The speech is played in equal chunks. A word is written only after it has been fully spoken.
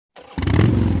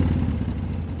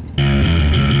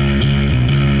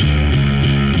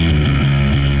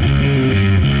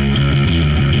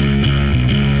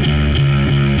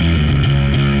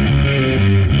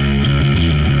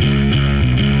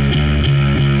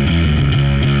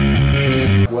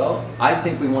Well, I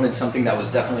think we wanted something that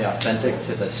was definitely authentic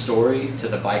to the story, to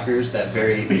the bikers, that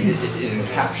it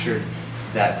captured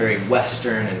that very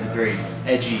Western and very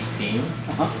edgy theme.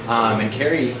 And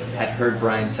Kerry had heard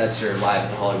Brian Setzer live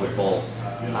at the Hollywood Bowl.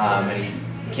 And he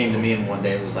came to me and one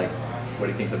day was like, what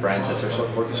do you think of the Brian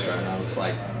Setzer Orchestra? And I was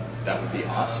like, that would be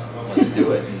awesome. Let's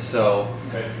do it. And so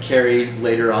Kerry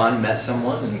later on met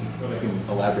someone, and we can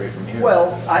elaborate from here.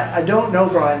 Well, I don't know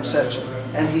Brian Setzer,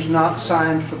 and he's not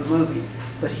signed for the movie,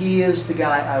 but he is the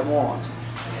guy I want.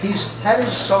 He's had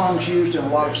his songs used in a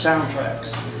lot of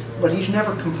soundtracks, but he's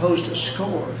never composed a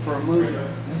score for a movie.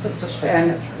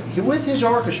 And with his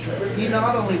orchestra, he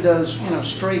not only does, you know,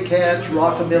 Stray Cats,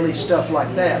 rockabilly, stuff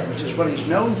like that, which is what he's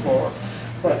known for,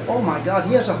 but oh my God,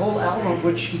 he has a whole album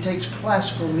which he takes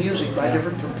classical music by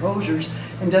different composers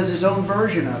and does his own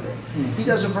version of it. He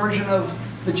does a version of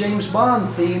the James Bond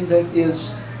theme that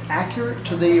is accurate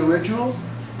to the original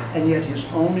and yet his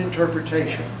own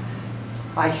interpretation.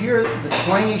 I hear the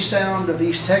twangy sound of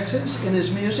East Texas in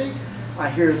his music. I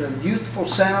hear the youthful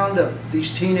sound of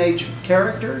these teenage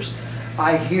characters.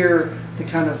 I hear the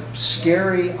kind of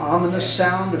scary, ominous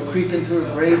sound of creeping through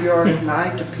a graveyard at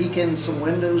night to peek in some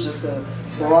windows at the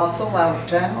brothel out of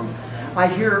town. I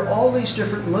hear all these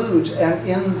different moods, and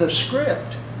in the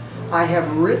script, I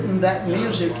have written that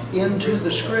music into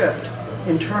the script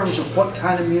in terms of what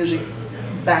kind of music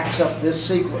backs up this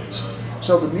sequence.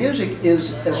 So the music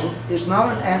is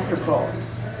not an afterthought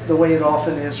the way it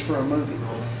often is for a movie.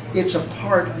 It's a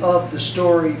part of the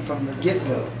story from the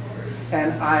get-go.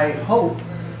 And I hope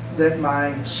that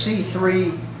my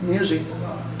C3 music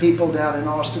people down in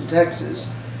Austin,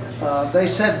 Texas, they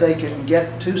said they can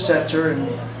get to Setzer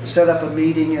and set up a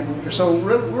meeting, and so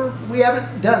we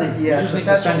haven't done it yet, but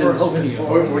that's what we're hoping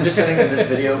for. We're just sending them this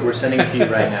video. We're sending it to you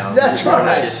right now. That's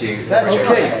right. That's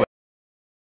okay.